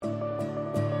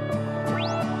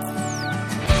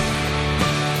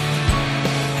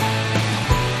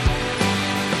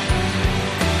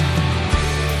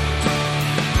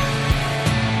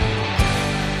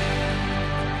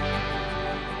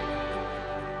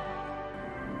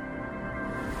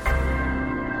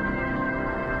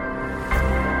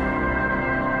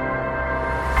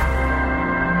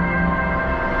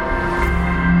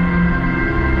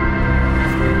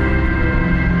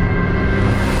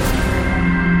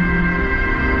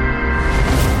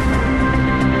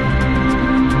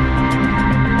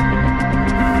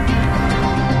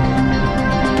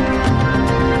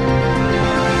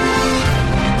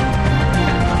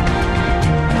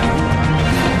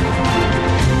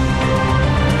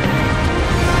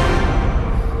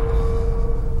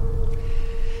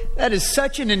That is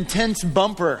such an intense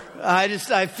bumper.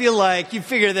 I feel like you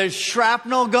figure there's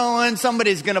shrapnel going,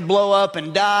 somebody's going to blow up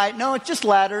and die. No, it's just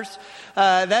ladders.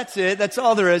 That's it. That's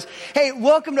all there is. Hey,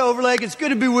 welcome to Overleg. It's good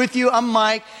to be with you. I'm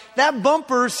Mike. That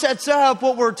bumper sets up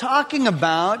what we're talking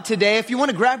about today. If you want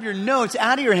to grab your notes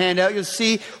out of your handout, you'll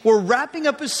see we're wrapping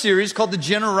up a series called the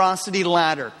Generosity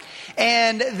Ladder.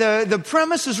 And the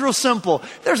premise is real simple.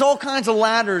 There's all kinds of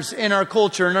ladders in our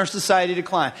culture, in our society to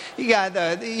climb. You got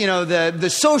the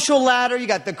social ladder, you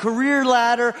got the career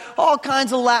ladder, all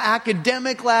kinds of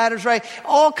academic ladders, right?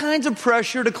 All kinds of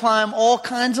pressure to climb all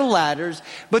kinds of ladders.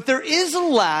 But there is a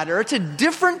ladder. It's a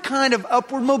different kind of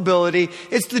upward mobility.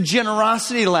 It's the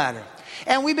generosity ladder.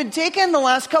 And we've been taking the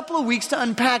last couple of weeks to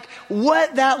unpack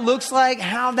what that looks like,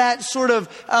 how that sort of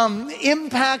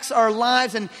impacts our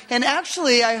lives. And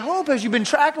actually, I hope as you've been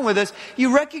tracking with us,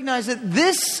 you recognize that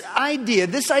this idea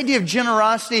of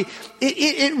generosity,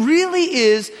 it really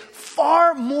is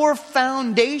far more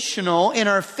foundational in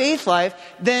our faith life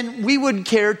than we would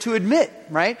care to admit,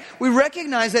 right? We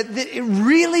recognize that it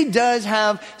really does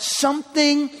have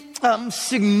something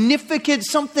significant,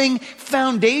 something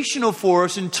foundational for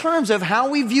us in terms of how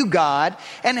we view God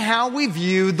and how we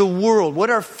view the world,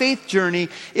 what our faith journey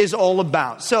is all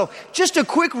about. So just a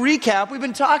quick recap. We've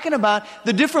been talking about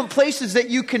the different places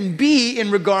that you can be in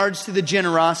regards to the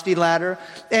generosity ladder.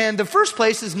 And the first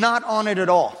place is not on it at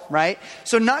all, right?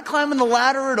 So not climbing the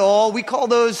ladder at all. We call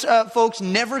those folks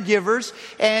never givers.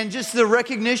 And just the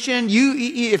recognition,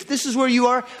 if this is where you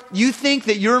are, you think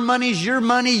that your money's your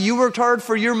money, you worked hard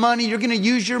for your money, you're going to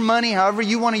use your money however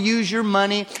you want to use your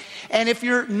money. And if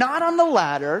you're not on the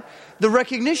ladder, the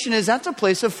recognition is that's a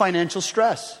place of financial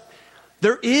stress.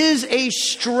 There is a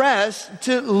stress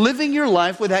to living your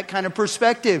life with that kind of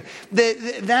perspective.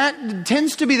 That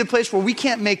tends to be the place where we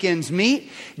can't make ends meet.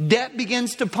 Debt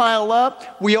begins to pile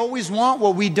up. We always want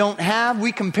what we don't have.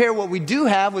 We compare what we do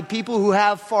have with people who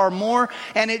have far more.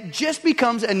 And it just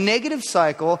becomes a negative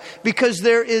cycle because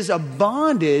there is a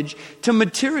bondage to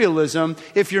materialism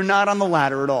if you're not on the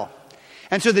ladder at all.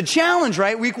 And so the challenge,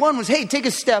 right, week one was, hey, take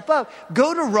a step up.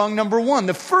 Go to rung number one.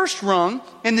 The first rung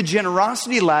in the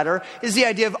generosity ladder is the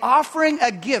idea of offering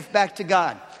a gift back to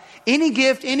God. Any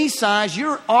gift, any size,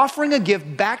 you're offering a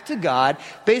gift back to God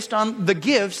based on the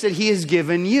gifts that He has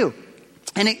given you.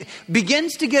 And it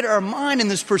begins to get our mind in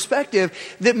this perspective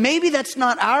that maybe that's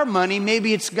not our money,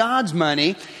 maybe it's God's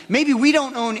money. Maybe we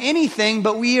don't own anything,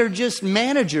 but we are just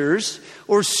managers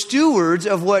or stewards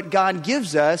of what God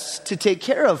gives us to take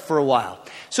care of for a while.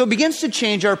 So it begins to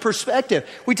change our perspective.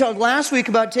 We talked last week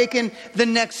about taking the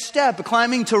next step,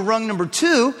 climbing to rung number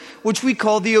 2, which we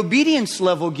call the obedience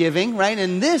level giving, right?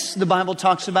 And this, the Bible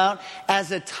talks about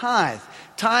as a tithe.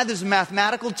 Tithe is a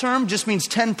mathematical term, just means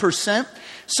 10%.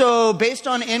 So based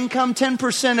on income,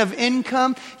 10% of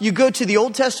income, you go to the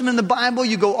Old Testament in the Bible,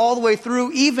 you go all the way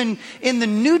through. Even in the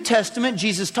New Testament,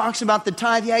 Jesus talks about the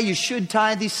tithe. Yeah, you should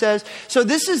tithe, he says. So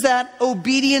this is that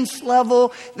obedience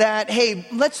level that, hey,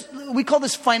 we call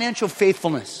this financial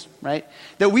faithfulness, right?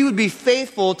 That we would be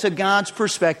faithful to God's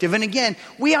perspective. And again,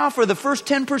 we offer the first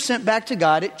 10% back to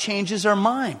God. It changes our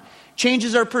mind.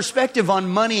 Changes our perspective on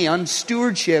money, on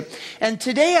stewardship. And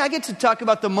today I get to talk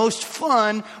about the most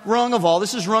fun rung of all.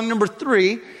 This is rung number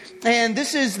 3. And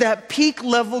this is that peak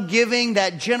level giving,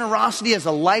 that generosity as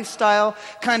a lifestyle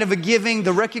kind of a giving,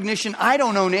 the recognition, I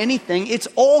don't own anything. It's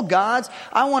all God's.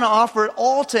 I want to offer it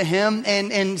all to Him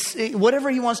and whatever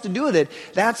He wants to do with it,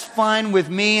 that's fine with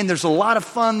me. And there's a lot of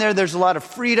fun there. There's a lot of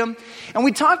freedom. And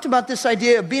we talked about this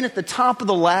idea of being at the top of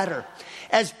the ladder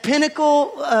as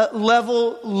pinnacle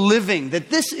level living, that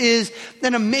this is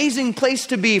an amazing place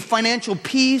to be, financial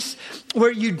peace,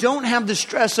 where you don't have the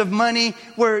stress of money,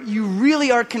 where you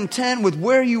really are content with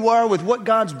where you are, with what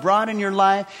God's brought in your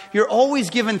life. You're always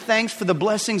giving thanks for the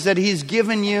blessings that He's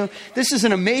given you. This is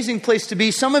an amazing place to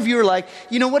be. Some of you are like,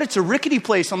 you know what, it's a rickety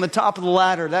place on the top of the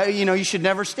ladder. That, you should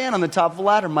never stand on the top of the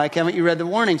ladder, Mike. Haven't you read the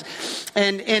warnings?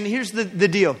 And here's the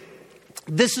deal.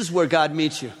 This is where God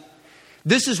meets you.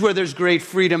 This is where there's great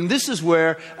freedom. This is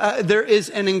where there is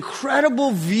an incredible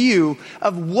view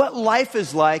of what life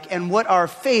is like and what our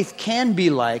faith can be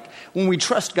like when we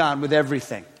trust God with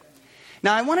everything.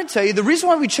 Now, I want to tell you, the reason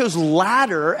why we chose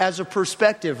ladder as a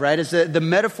perspective, right, as the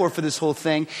metaphor for this whole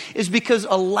thing, is because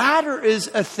a ladder is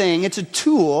a thing, it's a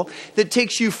tool that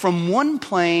takes you from one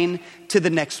plane to the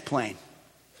next plane.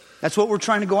 That's what we're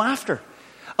trying to go after.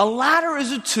 A ladder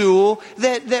is a tool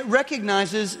that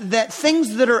recognizes that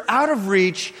things that are out of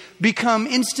reach become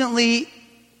instantly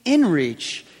in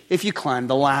reach if you climb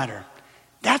the ladder.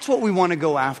 That's what we want to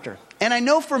go after. And I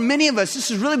know for many of us, this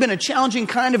has really been a challenging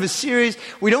kind of a series.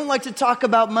 We don't like to talk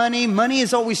about money. Money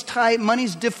is always tight.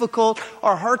 Money's difficult.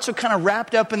 Our hearts are kind of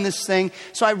wrapped up in this thing.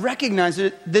 So I recognize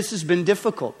that this has been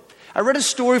difficult. I read a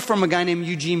story from a guy named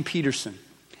Eugene Peterson.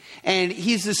 And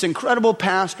he's this incredible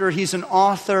pastor. He's an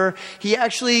author. He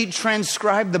actually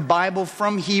transcribed the Bible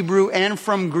from Hebrew and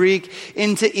from Greek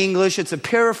into English. It's a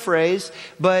paraphrase,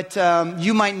 but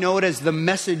you might know it as the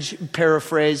Message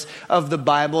paraphrase of the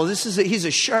Bible. He's a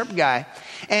sharp guy.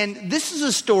 And this is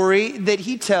a story that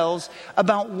he tells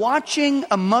about watching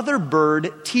a mother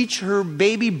bird teach her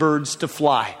baby birds to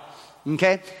fly.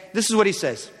 Okay? This is what he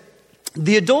says.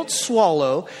 The adult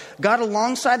swallow got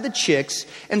alongside the chicks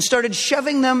and started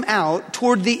shoving them out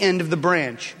toward the end of the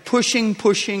branch. Pushing,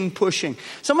 pushing, pushing.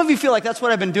 Some of you feel like that's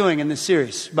what I've been doing in this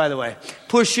series, by the way.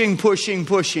 Pushing, pushing,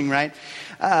 pushing, right?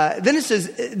 Then it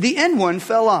says, the end one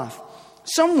fell off.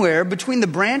 Somewhere between the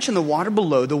branch and the water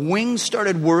below, the wings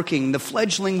started working. The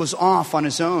fledgling was off on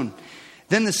his own.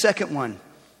 Then the second one.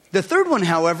 The third one,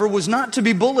 however, was not to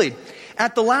be bullied.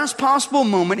 At the last possible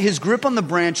moment, his grip on the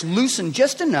branch loosened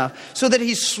just enough so that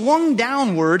he swung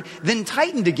downward, then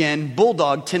tightened again,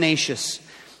 bulldog tenacious.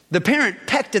 The parent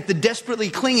pecked at the desperately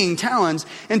clinging talons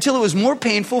until it was more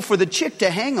painful for the chick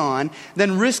to hang on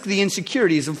than risk the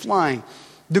insecurities of flying.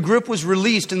 The grip was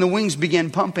released and the wings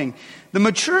began pumping. The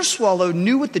mature swallow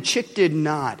knew what the chick did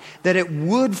not, that it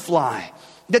would fly,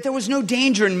 that there was no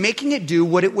danger in making it do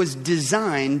what it was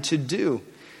designed to do.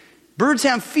 Birds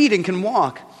have feet and can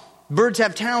walk. Birds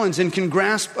have talons and can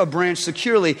grasp a branch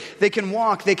securely. They can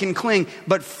walk, they can cling,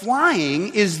 but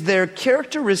flying is their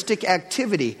characteristic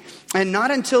activity. And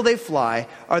not until they fly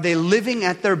are they living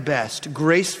at their best,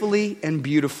 gracefully and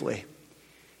beautifully.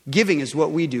 Giving is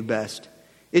what we do best.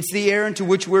 It's the air into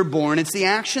which we're born. It's the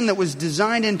action that was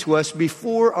designed into us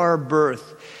before our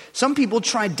birth. Some people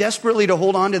try desperately to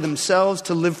hold on to themselves,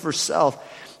 to live for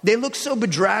self. They look so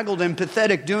bedraggled and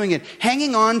pathetic doing it,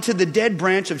 hanging on to the dead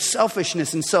branch of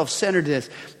selfishness and self-centeredness,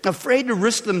 afraid to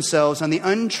risk themselves on the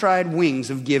untried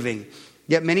wings of giving.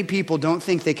 Yet many people don't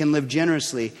think they can live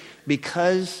generously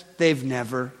because they've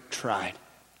never tried.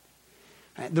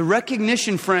 The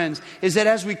recognition, friends, is that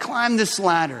as we climb this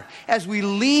ladder, as we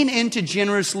lean into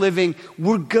generous living,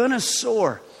 we're gonna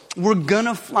soar. We're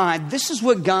gonna fly. This is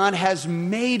what God has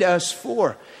made us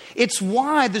for. It's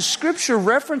why the scripture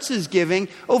references giving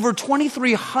over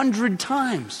 2,300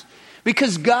 times.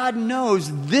 Because God knows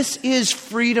this is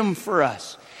freedom for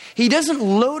us. He doesn't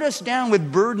load us down with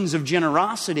burdens of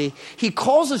generosity. He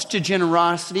calls us to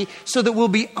generosity so that we'll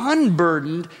be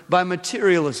unburdened by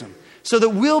materialism. So that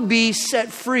we'll be set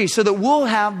free. So that we'll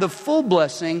have the full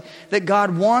blessing that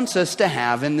God wants us to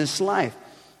have in this life.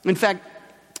 In fact,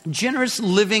 generous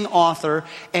living author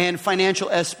and financial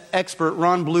expert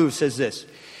Ron Blue says this: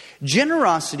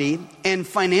 generosity and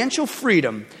financial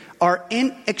freedom are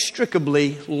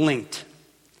inextricably linked.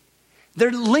 They're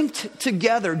linked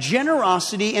together.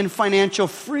 Generosity and financial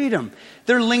freedom.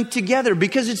 They're linked together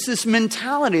because it's this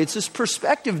mentality, it's this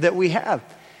perspective that we have.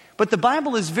 But the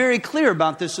Bible is very clear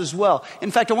about this as well.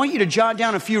 In fact, I want you to jot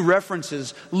down a few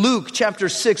references. Luke chapter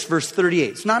 6, verse 38.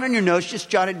 It's not on your notes, just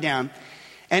jot it down.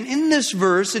 And in this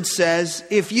verse, it says,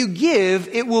 if you give,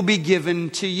 it will be given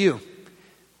to you.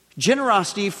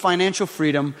 Generosity, financial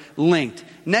freedom, linked.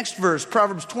 Next verse,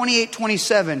 Proverbs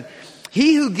 28:27.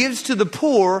 He who gives to the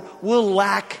poor will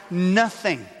lack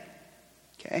nothing.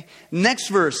 Okay. Next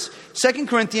verse, 2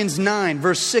 Corinthians 9,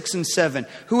 verse 6 and 7.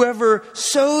 Whoever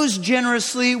sows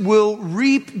generously will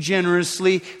reap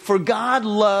generously, for God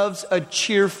loves a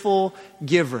cheerful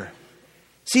giver.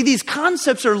 See, these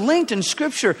concepts are linked in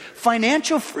Scripture,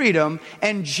 financial freedom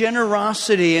and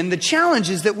generosity. And the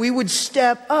challenge is that we would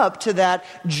step up to that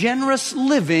generous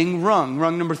living rung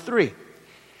number 3.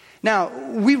 Now,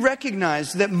 we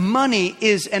recognize that money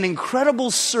is an incredible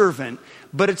servant,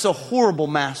 but it's a horrible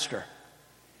master.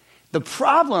 The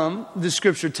problem, the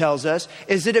Scripture tells us,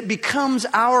 is that it becomes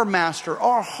our master.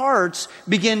 Our hearts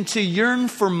begin to yearn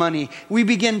for money. We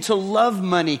begin to love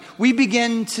money. We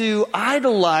begin to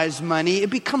idolize money. It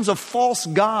becomes a false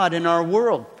god in our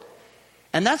world.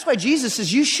 And that's why Jesus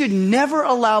says you should never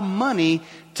allow money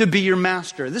to be your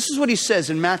master. This is what he says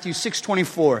in Matthew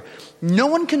 6:24. No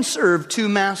one can serve two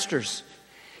masters.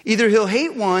 Either he'll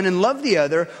hate one and love the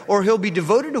other, or he'll be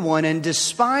devoted to one and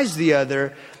despise the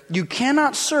other. You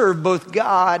cannot serve both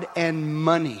God and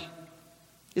money.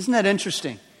 Isn't that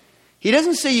interesting? He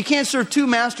doesn't say you can't serve two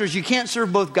masters. You can't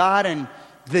serve both God and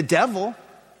the devil.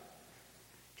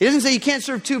 He doesn't say you can't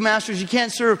serve two masters. You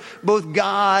can't serve both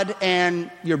God and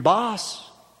your boss.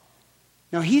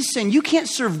 No, he's saying you can't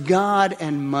serve God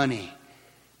and money.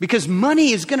 Because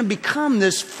money is going to become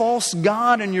this false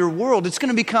god in your world. It's going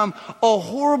to become a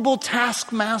horrible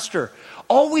taskmaster,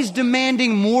 always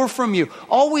demanding more from you,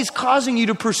 always causing you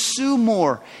to pursue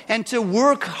more and to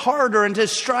work harder and to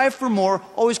strive for more,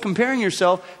 always comparing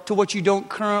yourself to what you don't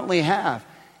currently have.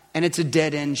 And it's a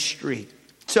dead-end street.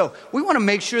 So we want to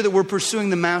make sure that we're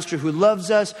pursuing the master who loves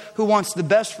us, who wants the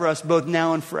best for us both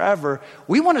now and forever.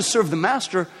 We want to serve the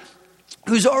master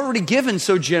who's already given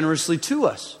so generously to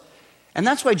us. And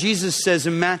that's why Jesus says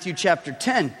in Matthew chapter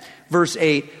 10, verse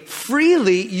 8,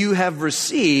 freely you have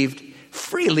received,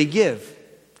 freely give.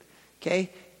 Okay?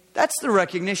 That's the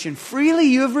recognition. Freely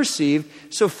you have received,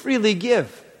 so freely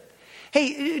give.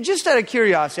 Hey, just out of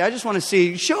curiosity, I just want to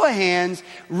see, show of hands,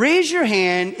 raise your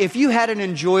hand if you had an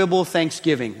enjoyable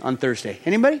Thanksgiving on Thursday.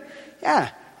 Anybody? Yeah.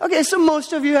 Okay, so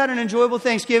most of you had an enjoyable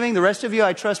Thanksgiving. The rest of you,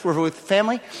 I trust, were with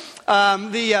family.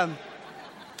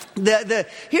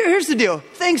 Here's the deal.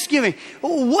 Thanksgiving.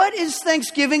 What is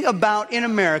Thanksgiving about in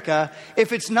America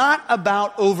if it's not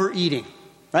about overeating?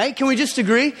 Right? Can we just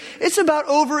agree? It's about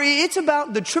overeating. It's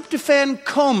about the tryptophan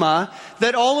coma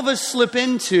that all of us slip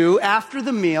into after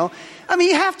the meal. I mean,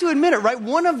 you have to admit it, right?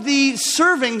 One of the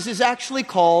servings is actually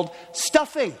called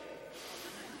stuffing.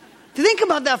 Think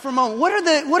about that for a moment. What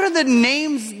are the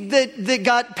names that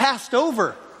got passed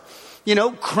over? You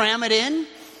know, cram it in.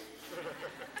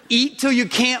 Eat till you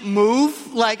can't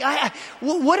move. Like,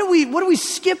 what are we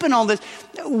skipping all this?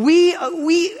 We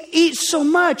eat so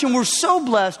much and we're so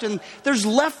blessed, and there's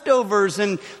leftovers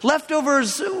and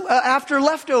leftovers after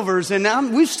leftovers,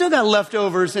 and we've still got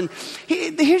leftovers. And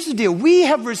here's the deal. We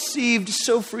have received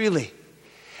so freely.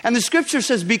 And the scripture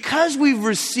says because we've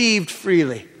received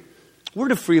freely, we're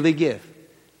to freely give.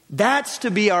 That's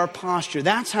to be our posture.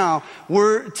 That's how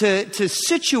we're to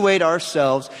situate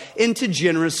ourselves into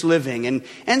generous living.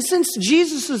 And since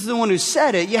Jesus is the one who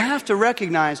said it, you have to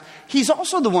recognize he's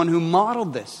also the one who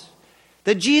modeled this.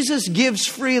 That Jesus gives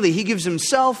freely. He gives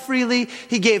himself freely.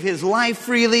 He gave his life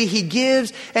freely. He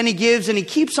gives and he gives and he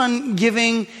keeps on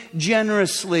giving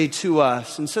generously to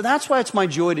us. And so that's why it's my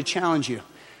joy to challenge you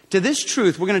to this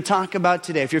truth we're going to talk about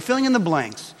today. If you're filling in the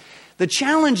blanks, the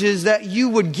challenge is that you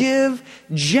would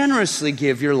generously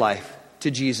give your life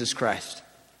to Jesus Christ.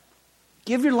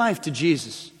 Give your life to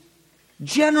Jesus.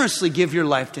 Generously give your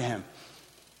life to him.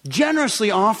 Generously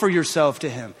offer yourself to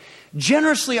him.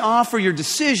 Generously offer your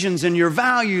decisions and your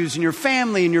values and your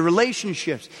family and your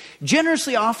relationships.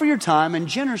 Generously offer your time and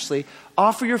generously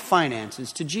offer your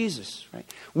finances to Jesus. Right?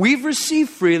 We've received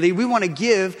freely. We want to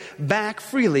give back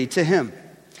freely to him.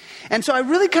 And so I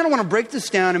really kind of want to break this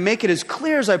down and make it as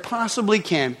clear as I possibly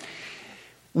can.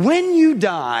 When you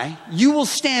die, you will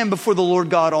stand before the Lord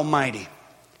God Almighty.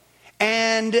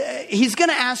 And he's going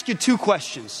to ask you two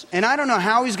questions. And I don't know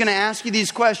how he's going to ask you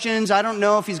these questions. I don't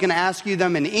know if he's going to ask you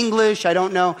them in English. I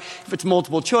don't know if it's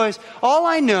multiple choice. All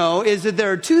I know is that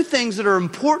there are two things that are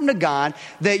important to God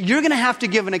that you're going to have to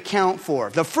give an account for.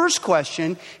 The first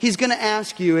question he's going to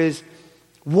ask you is,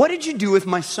 what did you do with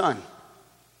my son?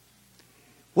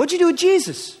 What'd you do with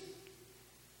Jesus?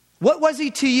 What was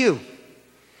he to you?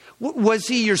 Was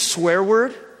he your swear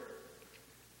word?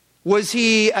 Was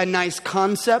he a nice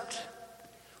concept?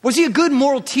 Was he a good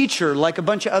moral teacher like a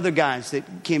bunch of other guys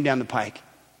that came down the pike?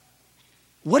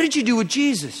 What did you do with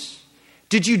Jesus?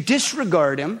 Did you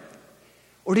disregard him?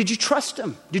 Or did you trust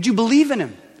him? Did you believe in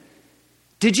him?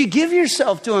 Did you give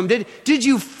yourself to him? Did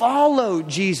you follow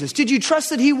Jesus? Did you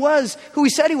trust that he was who he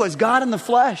said he was, God in the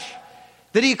flesh?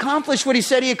 That he accomplished what he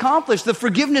said he accomplished, the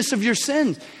forgiveness of your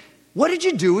sins. What did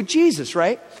you do with Jesus,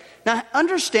 right? Now,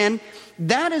 understand,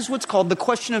 that is what's called the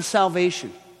question of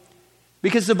salvation.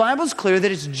 Because the Bible is clear that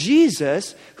it's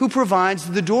Jesus who provides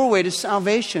the doorway to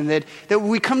salvation. That when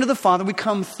we come to the Father, we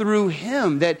come through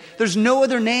him. That there's no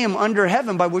other name under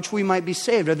heaven by which we might be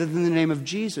saved other than the name of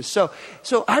Jesus. So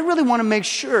I really want to make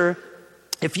sure,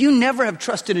 if you never have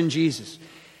trusted in Jesus,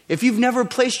 if you've never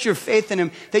placed your faith in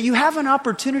him, that you have an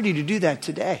opportunity to do that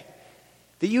today.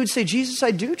 That you would say, Jesus,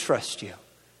 I do trust you.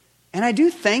 And I do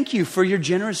thank you for your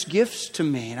generous gifts to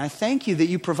me. And I thank you that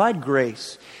you provide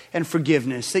grace and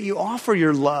forgiveness, that you offer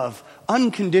your love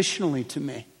unconditionally to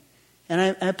me.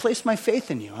 And I place my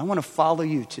faith in you. I want to follow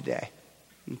you today.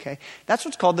 Okay? That's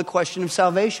what's called the question of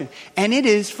salvation. And it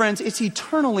is, friends, it's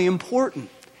eternally important.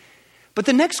 But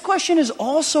the next question is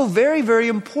also very, very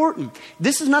important.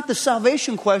 This is not the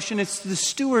salvation question, it's the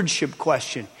stewardship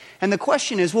question. And the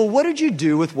question is, well, what did you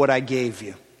do with what I gave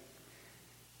you?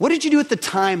 What did you do with the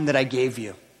time that I gave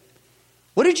you?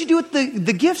 What did you do with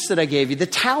the gifts that I gave you, the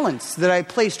talents that I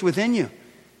placed within you?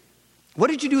 What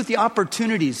did you do with the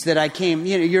opportunities that I came?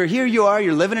 You know,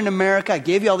 you're living in America, I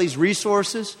gave you all these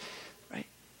resources, right?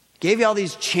 Gave you all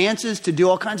these chances to do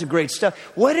all kinds of great stuff.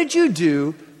 What did you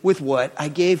do with what I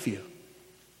gave you?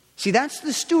 See, that's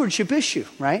the stewardship issue,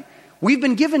 right? We've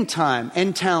been given time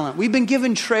and talent. We've been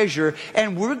given treasure,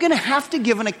 and we're going to have to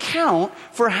give an account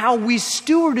for how we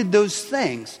stewarded those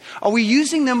things. Are we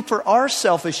using them for our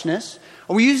selfishness?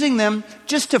 Are we using them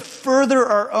just to further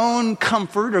our own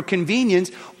comfort or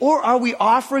convenience? Or are we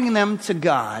offering them to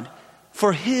God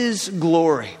for His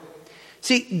glory?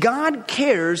 See, God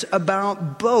cares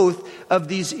about both of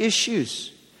these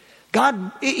issues.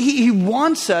 God, He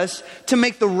wants us to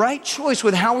make the right choice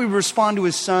with how we respond to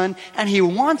His Son, and He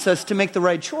wants us to make the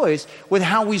right choice with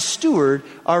how we steward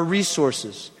our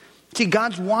resources. See,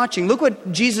 God's watching. Look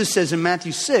what Jesus says in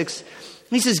Matthew 6.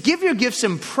 He says, give your gifts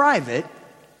in private,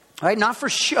 right? Not for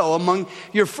show among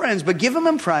your friends, but give them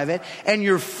in private, and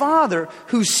your Father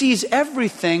who sees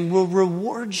everything will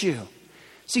reward you.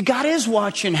 See, God is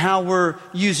watching how we're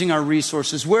using our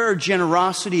resources, where our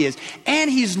generosity is,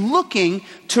 and He's looking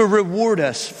to reward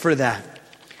us for that.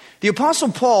 The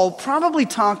Apostle Paul probably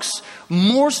talks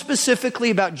more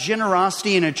specifically about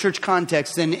generosity in a church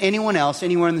context than anyone else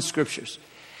anywhere in the Scriptures.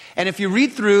 And if you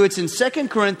read through, it's in 2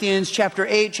 Corinthians chapter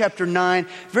 8, chapter 9.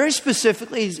 Very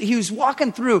specifically, he was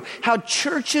walking through how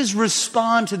churches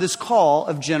respond to this call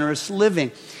of generous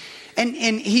living. And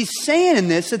he's saying in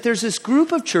this that there's this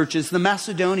group of churches, the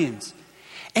Macedonians.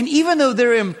 And even though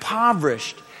they're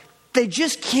impoverished, they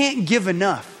just can't give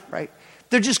enough, right?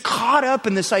 They're just caught up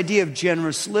in this idea of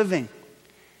generous living.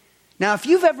 Now, if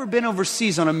you've ever been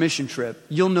overseas on a mission trip,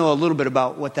 you'll know a little bit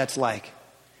about what that's like.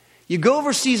 You go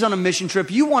overseas on a mission trip,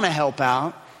 you want to help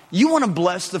out. You want to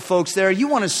bless the folks there. You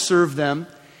want to serve them.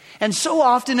 And so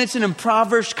often it's an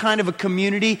impoverished kind of a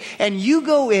community. And you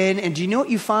go in, and do you know what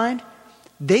you find?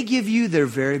 They give you their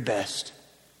very best.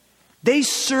 They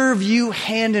serve you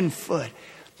hand and foot.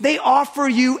 They offer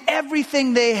you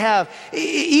everything they have.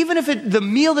 Even if the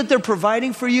meal that they're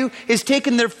providing for you is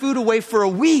taking their food away for a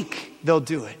week, they'll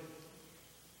do it.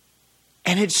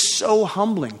 And it's so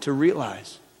humbling to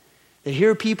realize that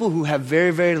here are people who have very,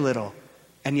 very little,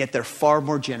 and yet they're far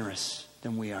more generous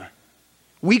than we are.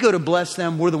 We go to bless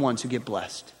them, we're the ones who get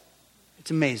blessed.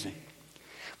 It's amazing.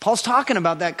 Paul's talking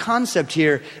about that concept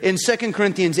here in 2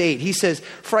 Corinthians 8. He says,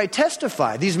 for I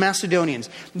testify, these Macedonians,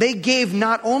 they gave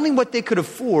not only what they could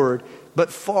afford,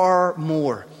 but far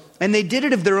more. And they did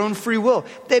it of their own free will.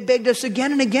 They begged us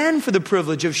again and again for the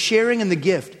privilege of sharing in the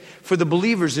gift for the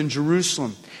believers in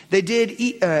Jerusalem. They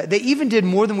even did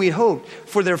more than we hoped.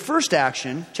 For their first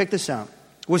action, check this out,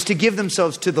 was to give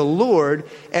themselves to the Lord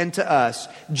and to us,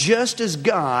 just as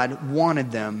God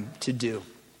wanted them to do.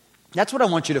 That's what I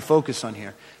want you to focus on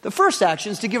here. The first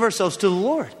action is to give ourselves to the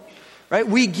Lord, right?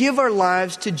 We give our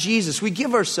lives to Jesus. We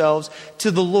give ourselves to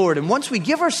the Lord. And once we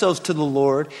give ourselves to the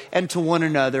Lord and to one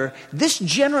another, this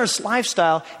generous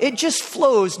lifestyle, it just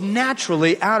flows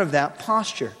naturally out of that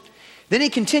posture. Then he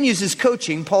continues his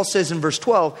coaching. Paul says in verse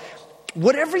 12,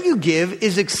 whatever you give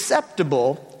is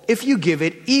acceptable if you give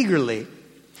it eagerly.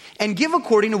 And give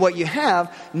according to what you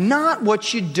have, not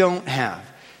what you don't have.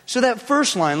 So that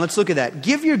first line, let's look at that.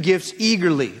 Give your gifts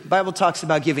eagerly. The Bible talks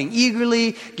about giving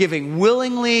eagerly, giving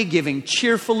willingly, giving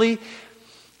cheerfully.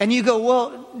 And you go,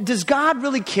 well, does God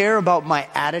really care about my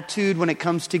attitude when it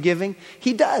comes to giving?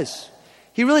 He does.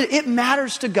 It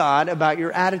matters to God about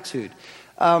your attitude.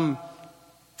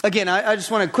 Again, I just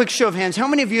want a quick show of hands. How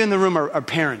many of you in the room are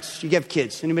parents? You have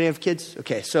kids? Anybody have kids?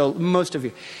 Okay, so most of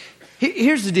you.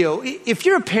 Here's the deal. If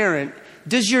you're a parent,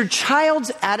 does your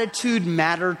child's attitude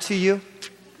matter to you?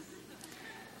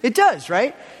 It does,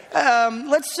 right?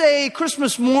 Let's say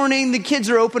Christmas morning, the kids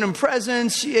are opening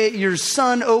presents. Your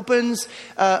son opens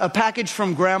a package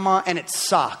from grandma and it's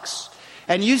socks.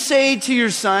 And you say to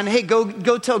your son, hey,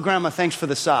 go tell grandma thanks for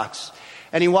the socks.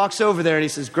 And he walks over there and he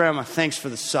says, grandma, thanks for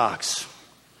the socks.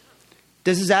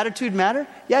 Does his attitude matter?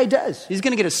 Yeah, he does. He's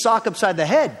going to get a sock upside the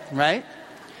head, right?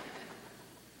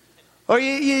 Or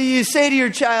you say to your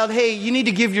child, hey, you need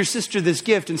to give your sister this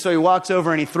gift. And so he walks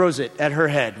over and he throws it at her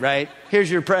head, right? Here's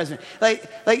your present. Like,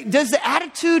 does the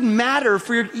attitude matter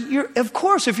for your, of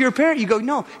course, if you're a parent, you go,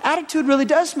 no, attitude really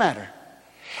does matter.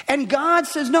 And God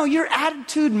says, no, your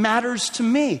attitude matters to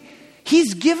me.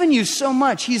 He's given you so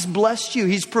much. He's blessed you.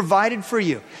 He's provided for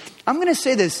you. I'm going to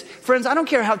say this, friends, I don't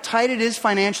care how tight it is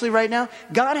financially right now.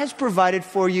 God has provided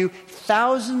for you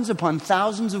thousands upon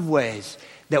thousands of ways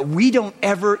that we don't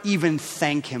ever even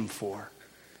thank Him for.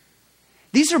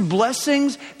 These are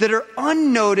blessings that are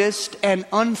unnoticed and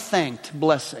unthanked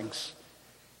blessings.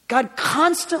 God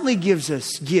constantly gives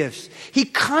us gifts. He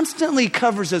constantly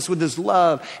covers us with His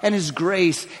love and His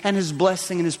grace and His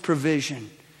blessing and His provision.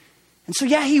 And so,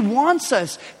 yeah, he wants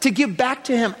us to give back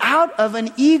to him out of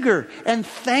an eager and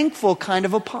thankful kind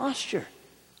of a posture.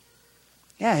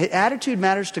 Yeah, attitude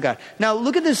matters to God. Now,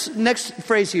 look at this next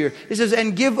phrase here. It says,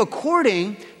 and give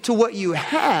according to what you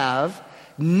have,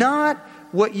 not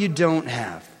what you don't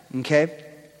have. Okay?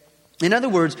 In other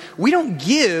words, we don't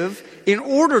give in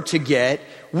order to get.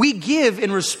 We give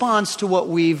in response to what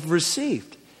we've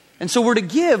received. And so we're to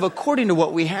give according to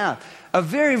what we have. A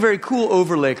very, very cool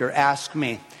overlaker asked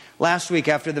me last week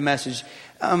after the message,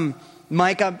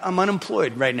 Mike, I'm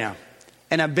unemployed right now.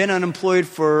 And I've been unemployed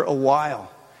for a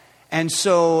while. And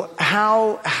so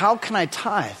how can I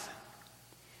tithe?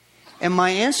 And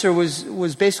my answer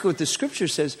was basically what the scripture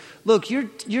says. Look,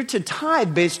 you're to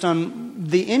tithe based on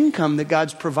the income that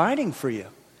God's providing for you.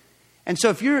 And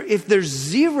so if there's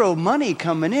zero money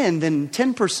coming in, then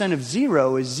 10% of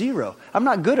zero is zero. I'm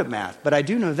not good at math, but I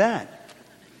do know that.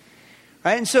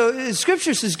 Right? And so the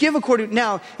scripture says, give according.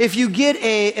 Now, if you get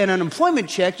an unemployment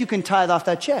check, you can tithe off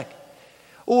that check.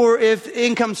 Or if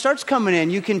income starts coming in,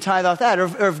 you can tithe off that.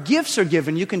 Or if gifts are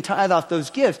given, you can tithe off those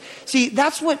gifts. See,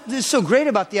 that's what is so great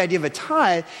about the idea of a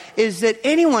tithe, is that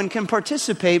anyone can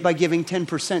participate by giving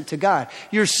 10% to God.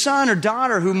 Your son or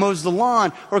daughter who mows the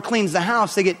lawn or cleans the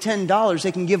house, they get $10.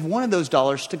 They can give one of those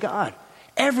dollars to God.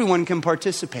 Everyone can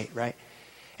participate, right?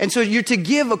 And so you're to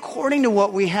give according to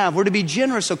what we have. We're to be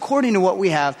generous according to what we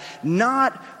have,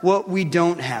 not what we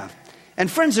don't have. And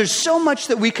friends, there's so much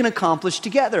that we can accomplish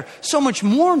together. So much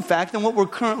more, in fact, than what we're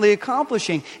currently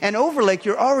accomplishing. And Overlake,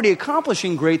 you're already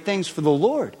accomplishing great things for the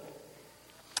Lord.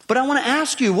 But I want to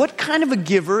ask you, what kind of a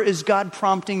giver is God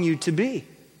prompting you to be?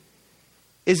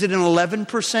 Is it an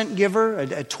 11% giver,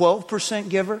 a 12%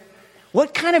 giver?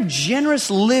 What kind of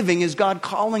generous living is God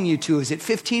calling you to? Is it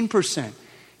 15%?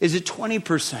 Is it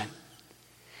 20%?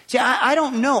 See, I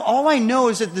don't know. All I know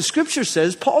is that the scripture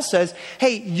says, Paul says,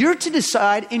 hey, you're to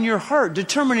decide in your heart,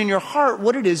 determine in your heart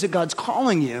what it is that God's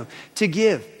calling you to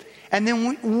give. And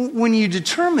then when you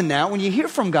determine that, when you hear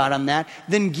from God on that,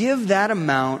 then give that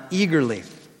amount eagerly.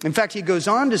 In fact, he goes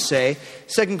on to say,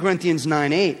 2 Corinthians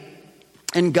 9:8,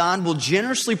 and God will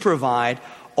generously provide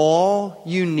all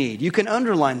you need. You can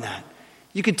underline that.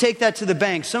 You can take that to the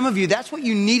bank. Some of you, that's what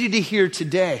you needed to hear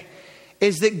today,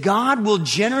 is that God will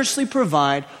generously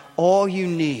provide all you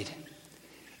need.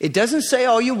 It doesn't say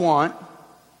all you want.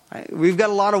 Right? We've got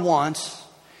a lot of wants.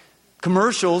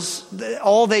 Commercials,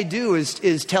 all they do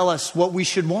is tell us what we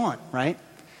should want, right?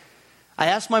 I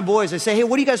ask my boys, I say, hey,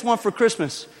 what do you guys want for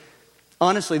Christmas?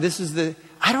 Honestly,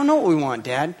 I don't know what we want,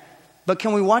 Dad, but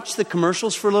can we watch the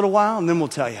commercials for a little while and then we'll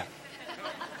tell you.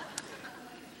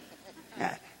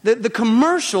 The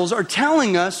commercials are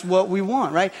telling us what we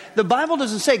want, right? The Bible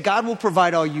doesn't say God will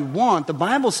provide all you want. The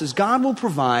Bible says God will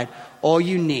provide all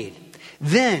you need.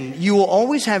 Then you will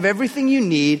always have everything you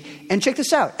need. And check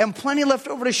this out. And plenty left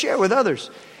over to share with others.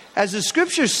 As the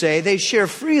scriptures say, they share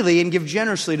freely and give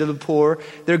generously to the poor.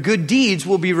 Their good deeds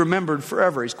will be remembered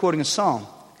forever. He's quoting a psalm.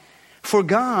 For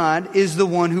God is the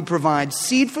one who provides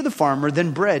seed for the farmer,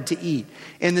 then bread to eat.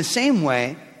 In the same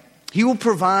way, He will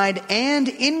provide and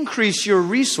increase your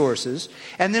resources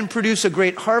and then produce a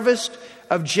great harvest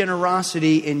of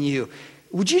generosity in you.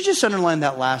 Would you just underline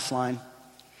that last line?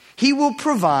 He will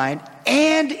provide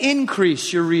and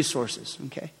increase your resources.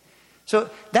 Okay? So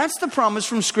that's the promise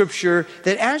from Scripture,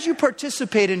 that as you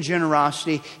participate in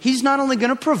generosity, He's not only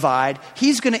going to provide,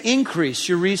 He's going to increase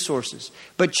your resources.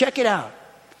 But check it out.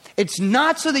 It's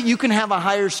not so that you can have a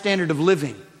higher standard of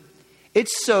living.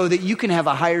 It's so that you can have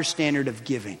a higher standard of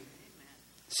giving.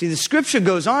 See, the scripture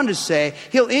goes on to say,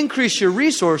 He'll increase your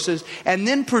resources and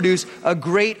then produce a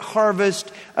great harvest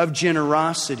of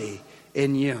generosity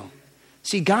in you.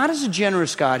 See, God is a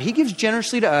generous God. He gives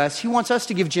generously to us. He wants us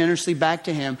to give generously back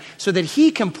to Him so that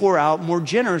He can pour out more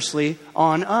generously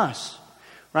on us.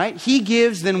 Right? He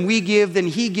gives, then we give, then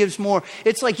He gives more.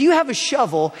 It's like you have a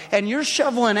shovel and you're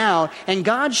shoveling out and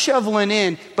God's shoveling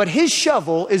in, but His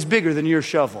shovel is bigger than your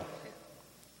shovel.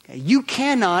 Okay? You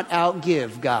cannot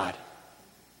outgive God.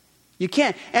 You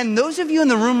can't. And those of you in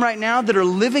the room right now that are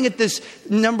living at this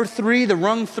number 3, the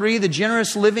rung 3, the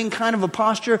generous living kind of a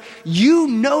posture, you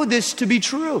know this to be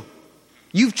true.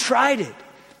 You've tried it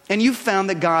and you've found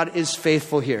that God is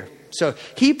faithful here. So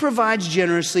He provides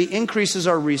generously, increases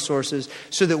our resources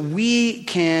so that we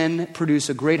can produce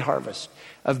a great harvest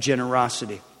of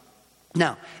generosity.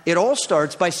 Now, it all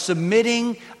starts by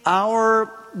submitting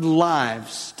our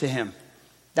lives to Him.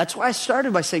 That's why I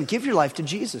started by saying, give your life to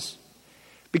Jesus.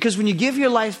 Because when you give your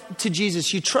life to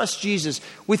Jesus, you trust Jesus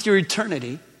with your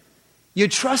eternity. You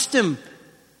trust Him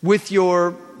with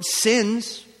your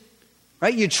sins,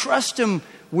 right? You trust Him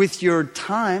with your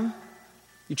time.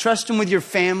 You trust Him with your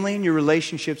family and your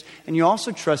relationships, and you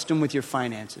also trust Him with your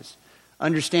finances.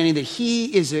 Understanding that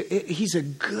He's a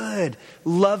good,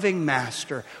 loving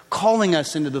master, calling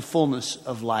us into the fullness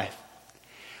of life.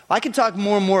 I could talk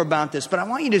more and more about this, but I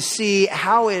want you to see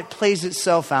how it plays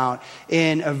itself out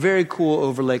in a very cool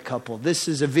overlay couple. This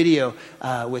is a video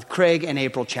with Craig and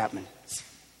April Chapman.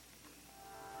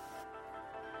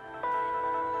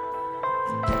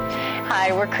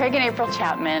 Hi, we're Craig and April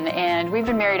Chapman, and we've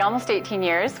been married almost 18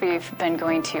 years. We've been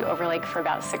going to Overlake for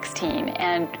about 16,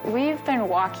 and we've been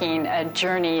walking a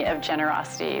journey of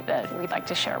generosity that we'd like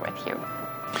to share with you.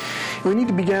 We need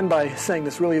to begin by saying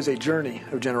this really is a journey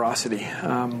of generosity.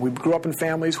 We grew up in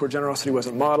families where generosity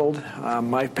wasn't modeled.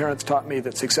 My parents taught me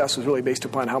that success was really based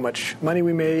upon how much money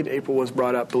we made. April was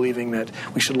brought up believing that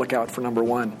we should look out for number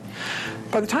one.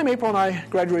 By the time April and I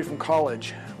graduated from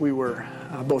college, we were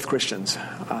both Christians.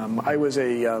 I was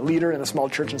a leader in a small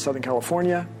church in Southern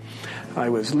California. I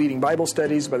was leading Bible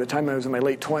studies. By the time I was in my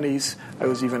late 20s, I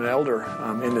was even an elder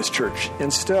in this church.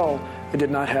 And still, I did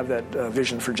not have that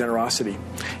vision for generosity.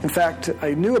 In fact,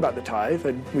 I knew about the tithe.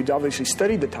 We'd obviously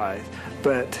studied the tithe,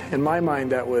 but in my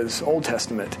mind, that was Old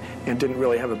Testament and didn't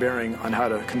really have a bearing on how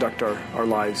to conduct our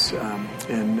lives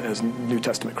as New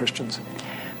Testament Christians.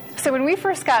 So when we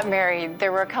first got married,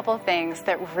 there were a couple of things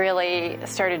that really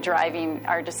started driving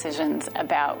our decisions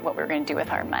about what we were going to do with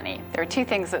our money. There were two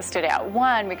things that stood out.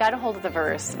 One, we got a hold of the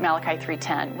verse, Malachi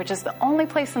 3:10, which is the only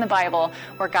place in the Bible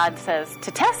where God says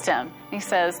to test Him. He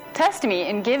says, test me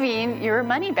in giving your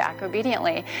money back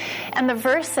obediently. And the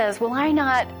verse says, will I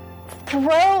not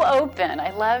throw open,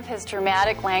 I love his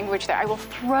dramatic language there, I will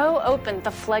throw open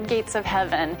the floodgates of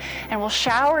heaven and will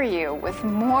shower you with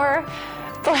more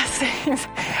blessings.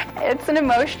 It's an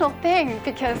emotional thing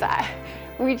because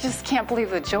we just can't believe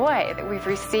the joy that we've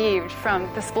received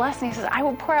from this blessing. He says, I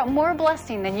will pour out more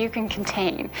blessing than you can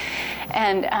contain.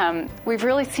 And we've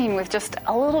really seen with just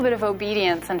a little bit of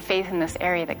obedience and faith in this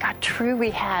area that God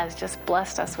truly has just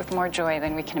blessed us with more joy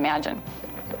than we can imagine.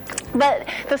 But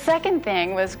the second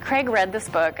thing was Craig read this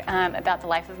book about the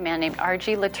life of a man named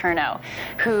R.G. Letourneau,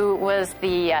 who was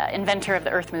the inventor of the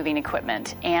earth-moving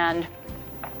equipment. And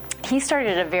he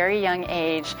started at a very young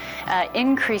age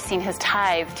increasing his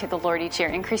tithe to the Lord each year,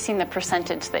 increasing the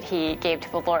percentage that he gave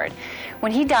to the Lord.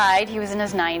 When he died, he was in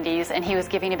his 90s, and he was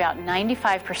giving about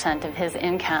 95% of his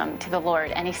income to the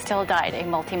Lord, and he still died a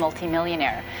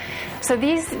multi-millionaire. So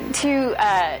these two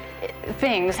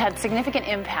things had significant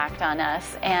impact on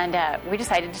us, and we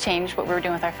decided to change what we were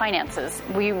doing with our finances.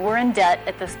 We were in debt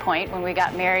at this point when we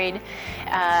got married.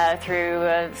 Through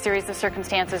a series of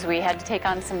circumstances, we had to take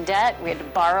on some debt. We had to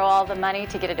borrow all the money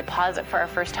to get a deposit for our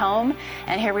first home,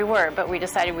 and here we were. But we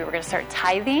decided we were going to start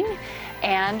tithing,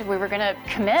 and we were going to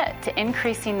commit to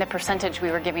increasing the percentage we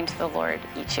were giving to the Lord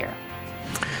each year.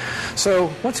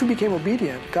 So once we became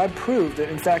obedient, God proved that,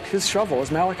 in fact, His shovel, as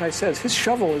Malachi says, His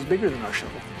shovel is bigger than our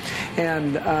shovel.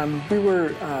 And we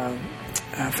were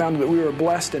found that we were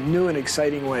blessed in new and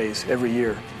exciting ways every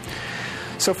year.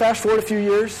 So fast forward a few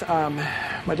years,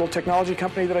 my little technology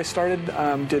company that I started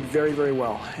did very, very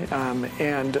well.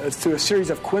 And through a series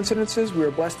of coincidences, we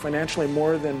were blessed financially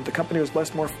the company was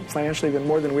blessed more financially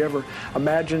than we ever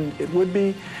imagined it would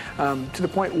be, to the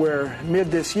point where mid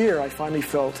this year, I finally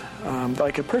felt that I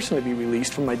could personally be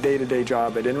released from my day-to-day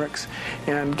job at INRIX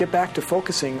and get back to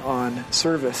focusing on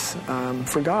service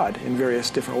for God in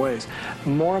various different ways.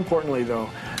 More importantly,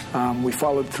 though, we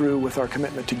followed through with our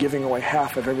commitment to giving away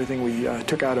half of everything we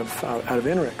took out of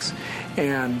INRIX.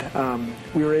 And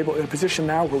we were in a position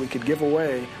now where we could give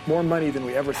away more money than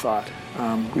we ever thought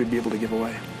we would be able to give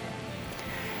away.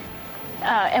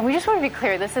 And we just want to be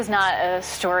clear, this is not a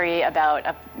story about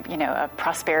a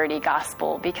prosperity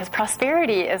gospel, because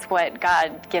prosperity is what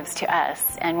God gives to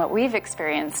us. And what we've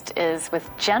experienced is with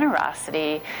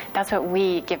generosity, that's what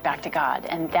we give back to God.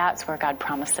 And that's where God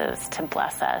promises to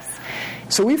bless us.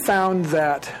 So we found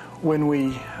that when we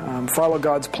follow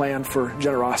God's plan for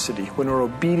generosity, when we're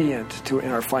obedient in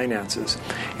our finances,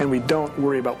 and we don't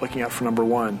worry about looking out for number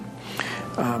one,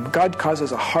 God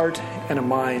causes a heart and a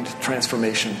mind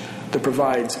transformation that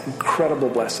provides incredible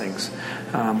blessings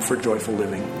for joyful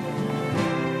living.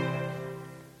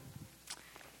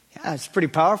 Yeah, it's pretty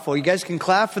powerful. You guys can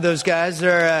clap for those guys.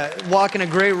 They're walking a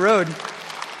great road.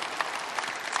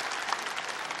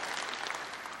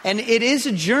 And it is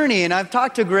a journey, and I've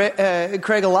talked to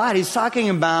Craig a lot. He's talking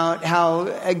about how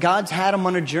God's had him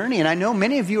on a journey, and I know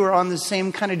many of you are on the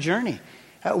same kind of journey.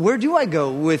 Where do I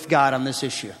go with God on this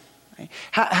issue?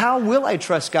 How will I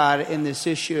trust God in this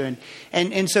issue?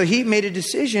 And so he made a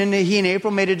decision, he and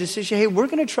April made a decision, hey, we're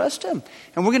going to trust him.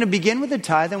 And we're going to begin with a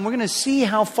tithe, and we're going to see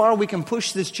how far we can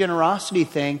push this generosity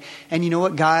thing. And you know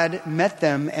what? God met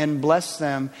them and blessed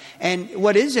them. And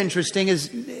what is interesting is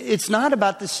it's not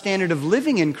about the standard of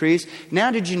living increase.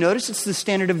 Now, did you notice it's the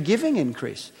standard of giving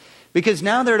increase? Because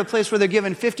now they're at a place where they're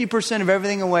giving 50% of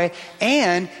everything away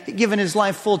and giving his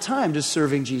life full time to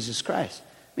serving Jesus Christ.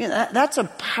 I mean, that's a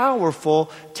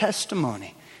powerful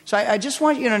testimony. So I just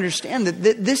want you to understand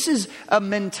that this is a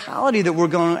mentality that we're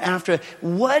going after.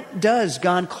 What does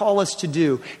God call us to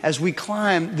do as we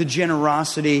climb the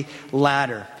generosity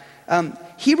ladder?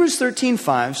 Hebrews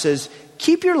 13:5 says,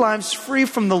 keep your lives free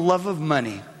from the love of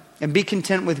money and be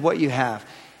content with what you have.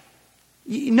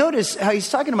 You notice how he's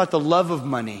talking about the love of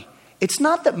money. It's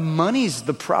not that money's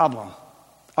the problem.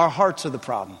 Our hearts are the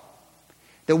problem.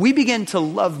 That we begin to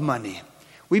love money.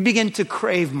 We begin to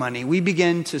crave money. We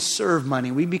begin to serve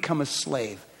money. We become a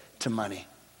slave to money,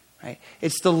 right?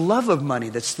 It's the love of money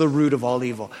that's the root of all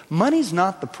evil. Money's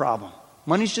not the problem.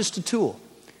 Money's just a tool,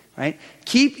 right?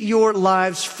 Keep your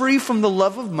lives free from the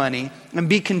love of money and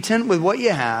be content with what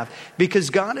you have, because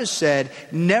God has said,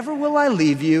 never will I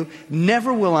leave you,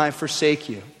 never will I forsake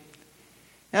you.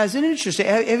 Now, isn't it interesting?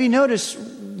 Have you noticed,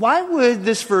 why would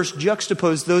this verse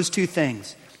juxtapose those two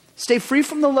things? Stay free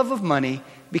from the love of money,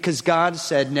 because God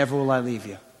said, never will I leave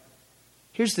you.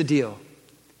 Here's the deal.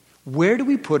 Where do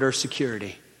we put our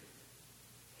security?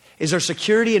 Is our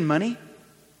security in money?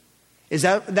 Is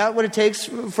that what it takes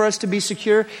for us to be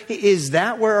secure? Is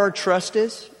that where our trust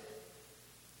is?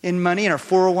 In money, in our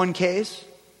 401ks?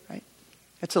 Right?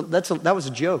 That was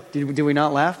a joke. Did we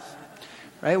not laugh?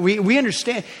 Right? We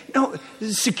understand. No,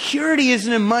 security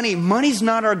isn't in money. Money's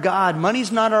not our God.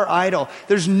 Money's not our idol.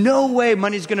 There's no way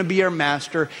money's going to be our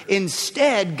master.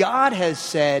 Instead, God has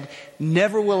said,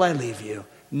 never will I leave you.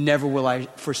 Never will I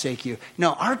forsake you.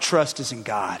 No, our trust is in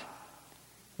God.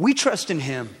 We trust in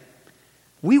him.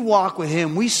 We walk with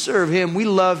him. We serve him. We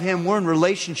love him. We're in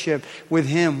relationship with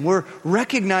him. We're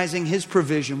recognizing his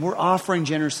provision. We're offering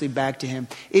generously back to him.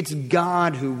 It's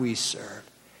God who we serve.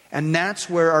 And that's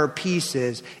where our peace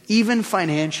is, even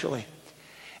financially.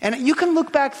 And you can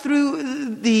look back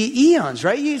through the eons,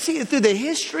 right? You see, through the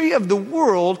history of the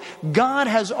world, God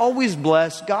has always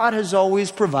blessed. God has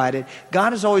always provided.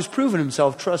 God has always proven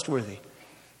himself trustworthy.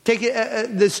 Take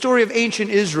the story of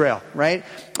ancient Israel, right?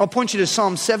 I'll point you to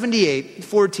Psalm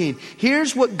 78:14.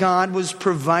 Here's what God was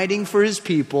providing for his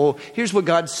people. Here's what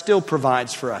God still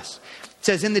provides for us. It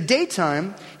says, in the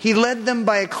daytime, he led them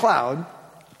by a cloud,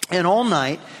 and all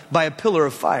night by a pillar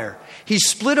of fire. He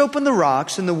split open the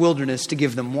rocks in the wilderness to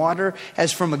give them water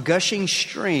as from a gushing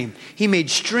stream. He made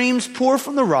streams pour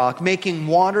from the rock, making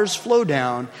waters flow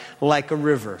down like a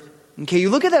river. Okay, you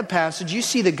look at that passage, you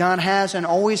see that God has and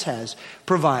always has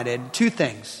provided two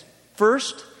things.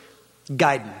 First,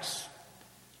 guidance.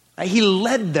 He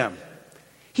led them.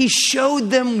 He showed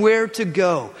them where to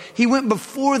go. He went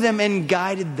before them and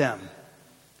guided them.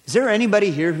 Is there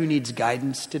anybody here who needs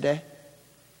guidance today?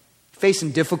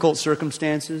 Facing difficult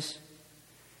circumstances.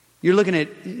 You're looking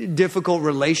at difficult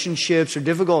relationships or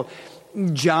difficult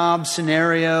job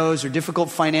scenarios or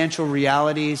difficult financial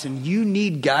realities, and you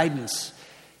need guidance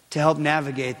to help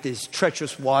navigate these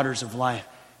treacherous waters of life.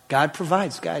 God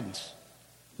provides guidance.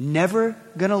 Never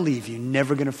going to leave you,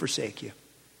 never going to forsake you.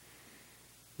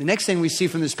 The next thing we see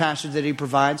from this passage that he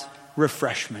provides,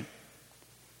 refreshment.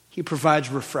 He provides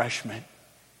refreshment.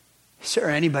 Is there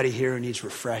anybody here who needs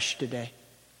refreshed today?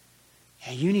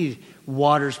 Yeah, you need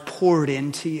waters poured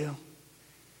into you.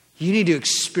 You need to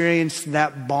experience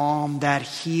that balm, that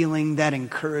healing, that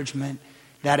encouragement,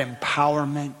 that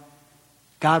empowerment.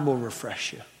 God will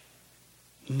refresh you.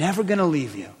 Never going to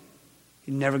leave you.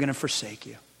 He's never going to forsake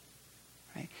you.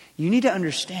 Right? You need to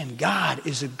understand God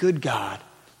is a good God.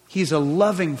 He's a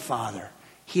loving Father.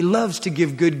 He loves to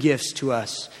give good gifts to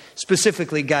us,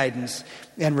 specifically guidance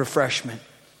and refreshment.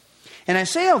 And I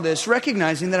say all this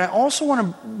recognizing that I also want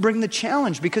to bring the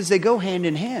challenge, because they go hand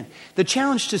in hand. The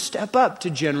challenge to step up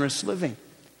to generous living.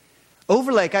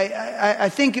 Overlake, I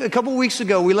think a couple weeks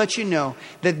ago we let you know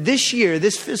that this year,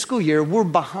 this fiscal year, we're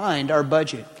behind our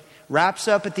budget. Wraps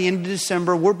up at the end of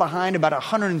December, we're behind about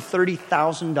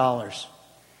 $130,000.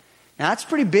 Now that's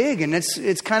pretty big, and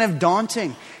it's kind of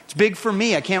daunting. It's big for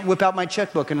me. I can't whip out my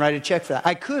checkbook and write a check for that.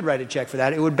 I could write a check for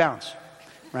that. It would bounce,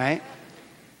 right?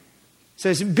 So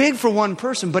it's big for one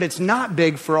person, but it's not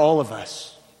big for all of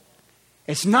us.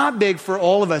 It's not big for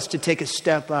all of us to take a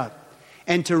step up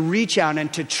and to reach out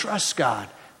and to trust God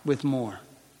with more,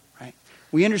 right?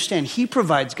 We understand he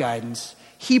provides guidance.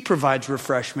 He provides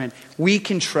refreshment. We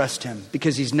can trust him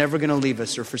because he's never going to leave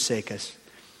us or forsake us.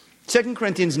 2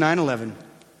 Corinthians 9:11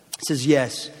 says,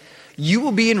 yes, you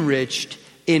will be enriched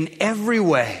in every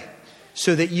way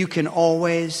so that you can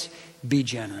always be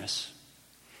generous.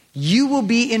 You will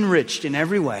be enriched in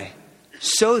every way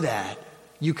so that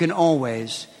you can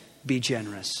always be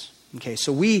generous. Okay,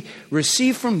 so we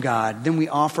receive from God, then we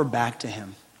offer back to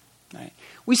him. Right?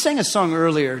 We sang a song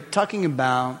earlier talking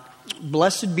about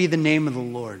blessed be the name of the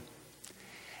Lord.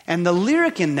 And the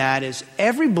lyric in that is,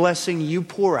 every blessing you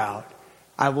pour out,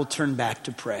 I will turn back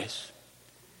to praise.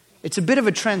 It's a bit of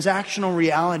a transactional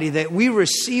reality that we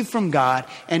receive from God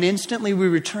and instantly we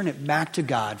return it back to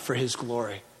God for his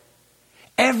glory.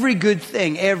 Every good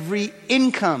thing, every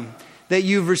income that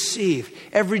you've received,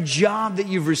 every job that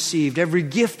you've received, every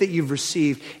gift that you've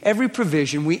received, every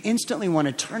provision, we instantly want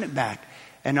to turn it back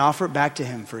and offer it back to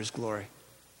him for his glory.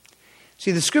 See,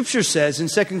 the scripture says in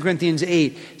 2 Corinthians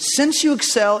 8, since you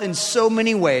excel in so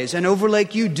many ways, and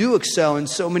Overlake, you do excel in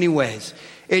so many ways,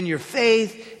 in your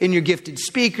faith, in your gifted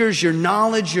speakers, your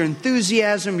knowledge, your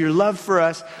enthusiasm, your love for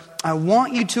us, I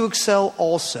want you to excel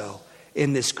also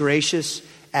in this gracious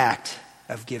act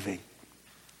of giving.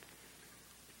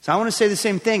 So I want to say the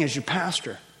same thing as your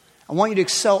pastor. I want you to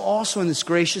excel also in this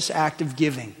gracious act of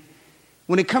giving.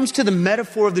 When it comes to the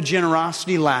metaphor of the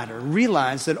generosity ladder,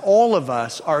 realize that all of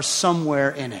us are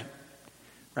somewhere in it.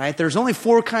 Right? There's only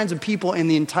 4 kinds of people in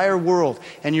the entire world,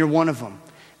 and you're one of them.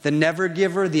 The never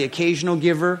giver, the occasional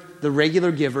giver, the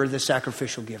regular giver, the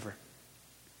sacrificial giver.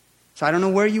 So I don't know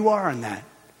where you are on that.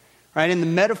 Right? In the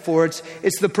metaphor,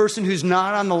 it's the person who's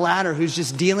not on the ladder, who's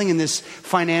just dealing in this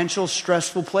financial,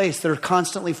 stressful place. They're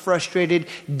constantly frustrated,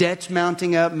 debts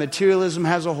mounting up, materialism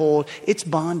has a hold. It's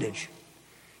bondage.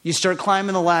 You start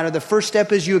climbing the ladder. The first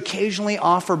step is you occasionally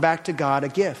offer back to God a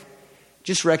gift,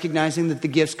 just recognizing that the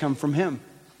gifts come from him.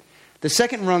 The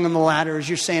second rung on the ladder is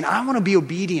you're saying, I want to be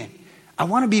obedient. I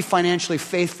want to be financially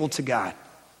faithful to God.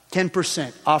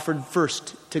 10% offered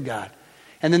first to God.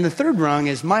 And then the third rung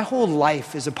is my whole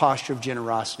life is a posture of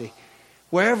generosity.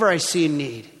 Wherever I see a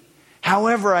need,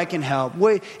 however I can help,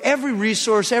 every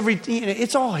resource,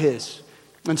 it's all his.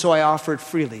 And so I offer it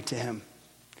freely to him.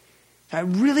 I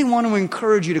really want to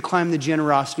encourage you to climb the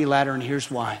generosity ladder, and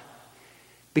here's why.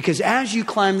 Because as you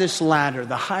climb this ladder,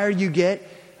 the higher you get,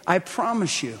 I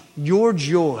promise you, your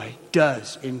joy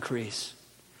does increase.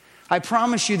 I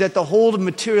promise you that the hold of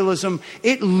materialism,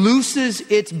 it looses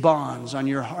its bonds on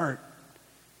your heart.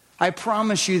 I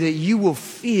promise you that you will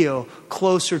feel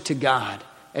closer to God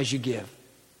as you give.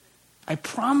 I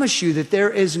promise you that there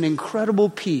is an incredible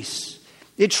peace.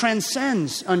 It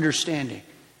transcends understanding.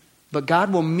 But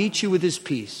God will meet you with his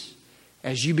peace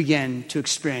as you begin to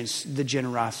experience the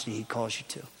generosity he calls you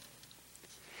to.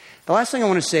 The last thing I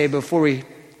want to say before we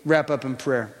wrap up in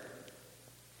prayer.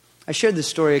 I shared this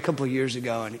story a couple of years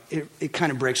ago, and it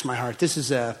kind of breaks my heart. This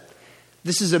is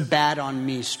a bad on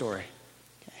me story.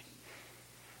 Okay.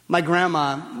 My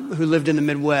grandma, who lived in the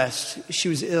Midwest, she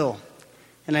was ill,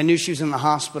 and I knew she was in the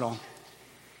hospital.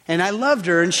 And I loved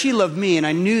her, and she loved me, and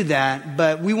I knew that,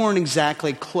 but we weren't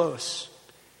exactly close.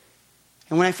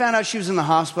 And when I found out she was in the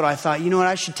hospital, I thought, you know what,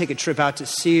 I should take a trip out to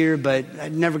see her, but I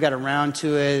never got around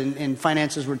to it, and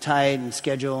finances were tight, and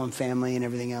schedule, and family, and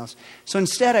everything else. So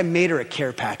instead, I made her a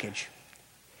care package.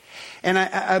 And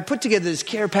I put together this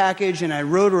care package, and I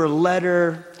wrote her a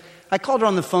letter. I called her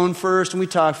on the phone first, and we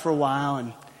talked for a while,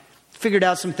 and figured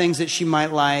out some things that she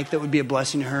might like that would be a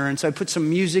blessing to her. And so I put some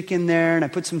music in there, and I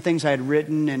put some things I had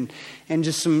written, and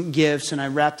just some gifts, and I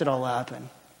wrapped it all up, and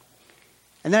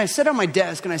then I sat on my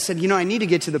desk and I said, I need to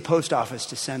get to the post office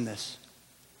to send this.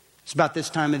 It's about this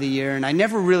time of the year, and I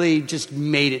never really just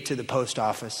made it to the post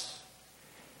office.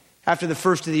 After the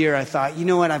first of the year, I thought, you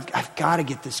know what, I've got to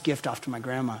get this gift off to my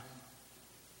grandma.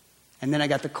 And then I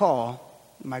got the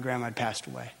call, my grandma had passed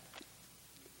away.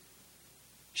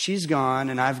 She's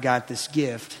gone, and I've got this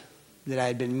gift that I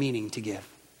had been meaning to give.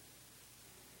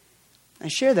 I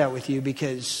share that with you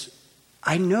because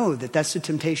I know that that's the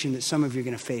temptation that some of you are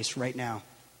going to face right now.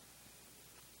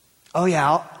 Oh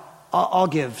yeah, I'll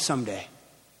give someday.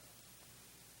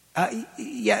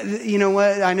 Yeah, you know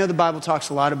what? I know the Bible talks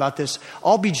a lot about this.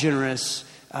 I'll be generous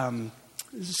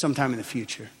sometime in the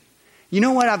future. You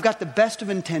know what? I've got the best of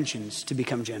intentions to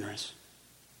become generous.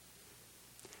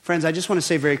 Friends, I just want to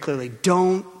say very clearly,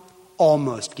 don't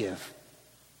almost give.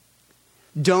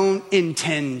 Don't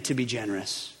intend to be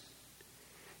generous.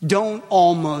 Don't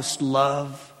almost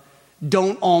love.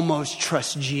 Don't almost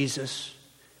trust Jesus.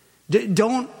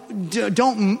 Don't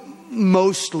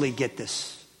mostly get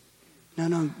this.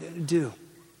 No, do.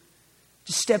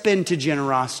 Just step into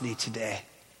generosity today.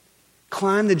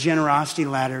 Climb the generosity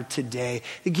ladder today.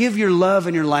 Give your love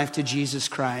and your life to Jesus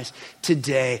Christ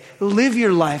today. Live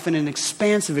your life in an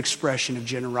expansive expression of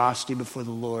generosity before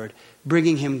the Lord,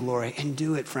 bringing him glory. And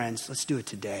do it, friends. Let's do it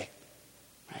today.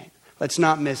 Right? Let's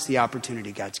not miss the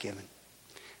opportunity God's given.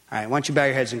 All right, why don't you bow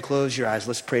your heads and close your eyes.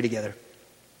 Let's pray together.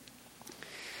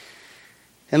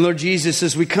 And Lord Jesus,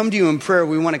 as we come to you in prayer,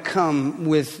 we want to come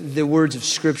with the words of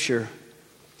Scripture,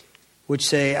 which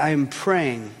say, I am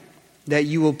praying that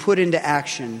you will put into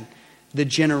action the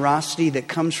generosity that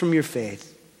comes from your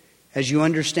faith as you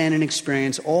understand and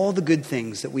experience all the good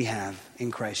things that we have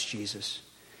in Christ Jesus.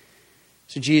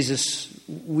 So Jesus,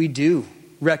 we do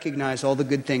recognize all the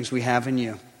good things we have in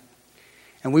you.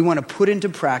 And we want to put into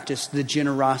practice the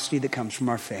generosity that comes from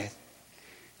our faith.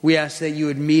 We ask that you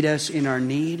would meet us in our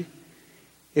need.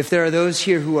 If there are those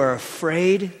here who are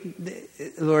afraid,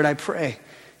 Lord, I pray,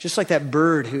 just like that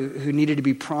bird who needed to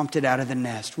be prompted out of the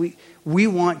nest, we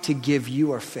want to give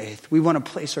you our faith. We want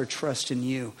to place our trust in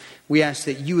you. We ask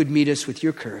that you would meet us with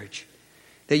your courage,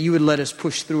 that you would let us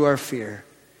push through our fear,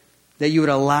 that you would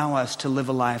allow us to live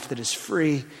a life that is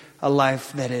free, a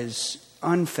life that is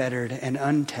unfettered and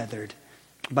untethered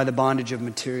by the bondage of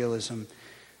materialism.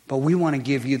 But we want to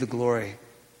give you the glory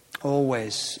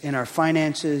always in our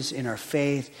finances, in our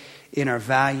faith, in our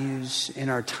values, in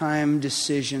our time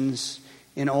decisions,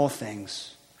 in all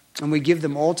things. And we give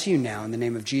them all to you now in the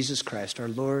name of Jesus Christ, our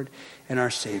Lord and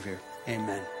our Savior.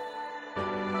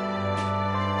 Amen.